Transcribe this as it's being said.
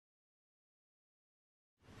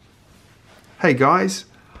Hey guys,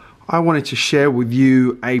 I wanted to share with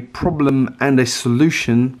you a problem and a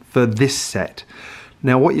solution for this set.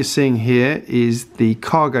 Now what you're seeing here is the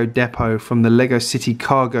cargo depot from the LEGO City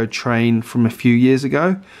cargo train from a few years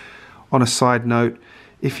ago. On a side note,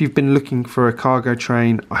 if you've been looking for a cargo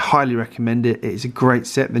train, I highly recommend it. It is a great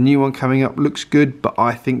set. The new one coming up looks good, but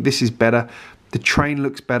I think this is better. The train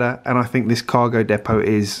looks better, and I think this cargo depot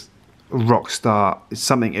is a rock star. It's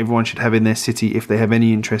something everyone should have in their city if they have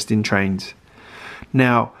any interest in trains.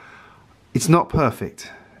 Now, it's not perfect,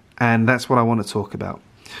 and that's what I want to talk about.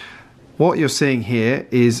 What you're seeing here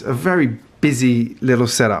is a very busy little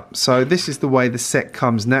setup. So this is the way the set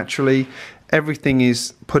comes naturally. Everything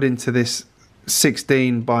is put into this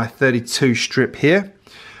 16 by 32 strip here.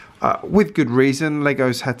 With good reason.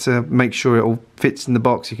 Lego's had to make sure it all fits in the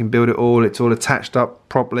box. You can build it all. It's all attached up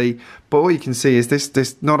properly. But what you can see is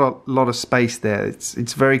there's not a lot of space there.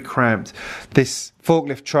 It's very cramped. This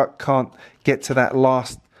forklift truck can't get to that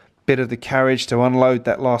last bit of the carriage to unload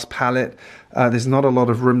that last pallet. There's not a lot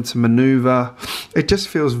of room to maneuver. It just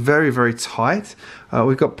feels very, very tight.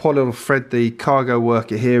 We've got poor little Fred, the cargo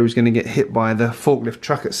worker here, who's going to get hit by the forklift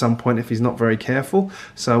truck at some point if he's not very careful.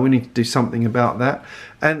 So we need to do something about that.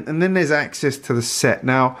 And then there's access to the set.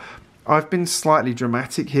 Now, I've been slightly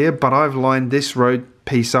dramatic here, but I've lined this road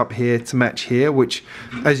piece up here to match here, which,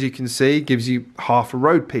 as you can see, gives you half a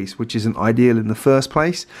road piece, which isn't ideal in the first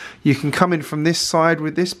place. You can come in from this side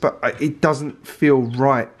with this, but it doesn't feel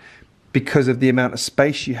right because of the amount of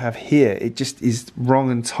space you have here. It just is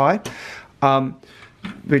wrong and tight,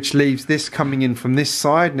 which leaves this coming in from this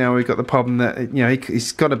side. Now we've got the problem that, you know,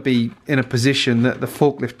 it's got to be in a position that the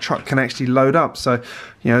forklift truck can actually load up. So,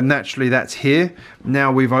 you know, naturally that's here.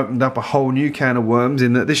 Now we've opened up a whole new can of worms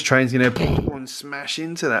in that this train's going to and smash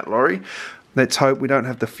into that lorry. Let's hope we don't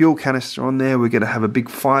have the fuel canister on there. We're going to have a big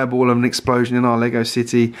fireball of an explosion in our LEGO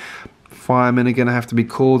City. Firemen are going to have to be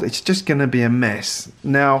called. It's just going to be a mess.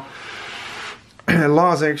 Now,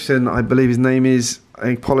 Lars Eriksson, I believe his name is, I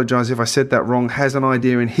apologise if I said that wrong, has an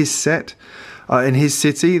idea in his set, in his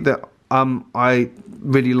city that I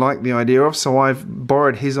really like the idea of. So I've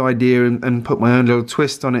borrowed his idea and put my own little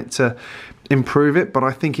twist on it to improve it. But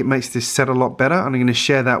I think it makes this set a lot better, and I'm going to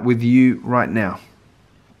share that with you right now.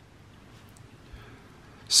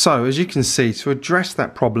 So as you can see, to address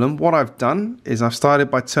that problem, what I've done is I've started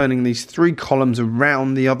by turning these three columns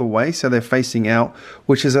around the other way so they're facing out,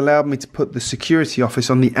 which has allowed me to put the security office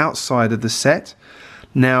on the outside of the set.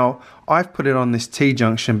 Now, I've put it on this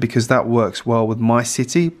T-junction because that works well with my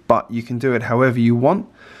city, but you can do it however you want.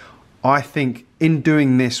 I think in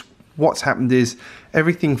doing this, what's happened is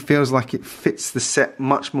everything feels like it fits the set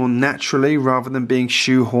much more naturally rather than being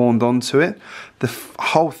shoehorned onto it. The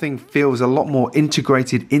whole thing feels a lot more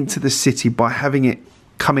integrated into the city by having it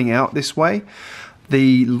coming out this way.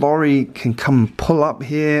 The lorry can come and pull up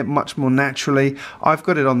here much more naturally. I've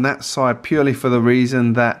got it on that side purely for the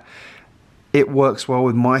reason that it works well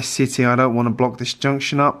with my city. I don't want to block this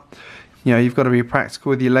junction up. You know, you've got to be practical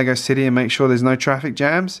with your LEGO City and make sure there's no traffic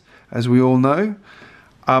jams, as we all know.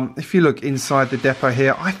 If you look inside the depot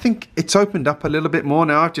here, I think it's opened up a little bit more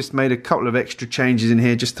now. I've just made a couple of extra changes in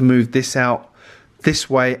here just to move this out this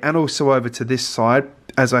way and also over to this side,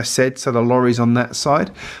 as I said, so the lorry's on that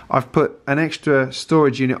side. I've put an extra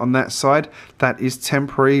storage unit on that side. That is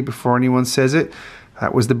temporary before anyone says it.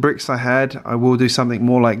 That was the bricks I had. I will do something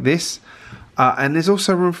more like this. And there's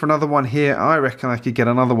also room for another one here. I reckon I could get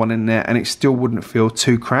another one in there and it still wouldn't feel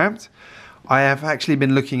too cramped. I have actually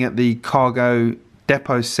been looking at the cargo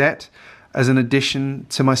depot set as an addition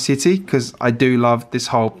to my city because I do love this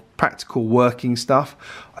whole practical working stuff.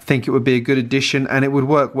 I think it would be a good addition and it would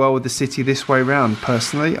work well with the city this way round.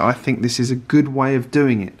 Personally, I think this is a good way of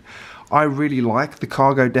doing it. I really like the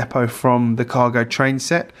cargo depot from the cargo train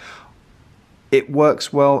set. It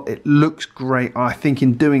works well, it looks great. I think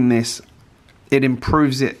in doing this, it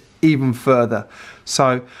improves it even further.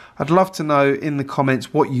 So I'd love to know in the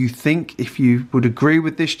comments what you think, if you would agree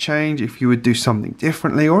with this change, if you would do something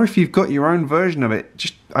differently, or if you've got your own version of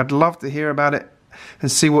it. I'd love to hear about it and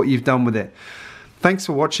see what you've done with it. Thanks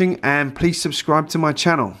for watching and please subscribe to my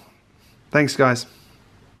channel. Thanks guys.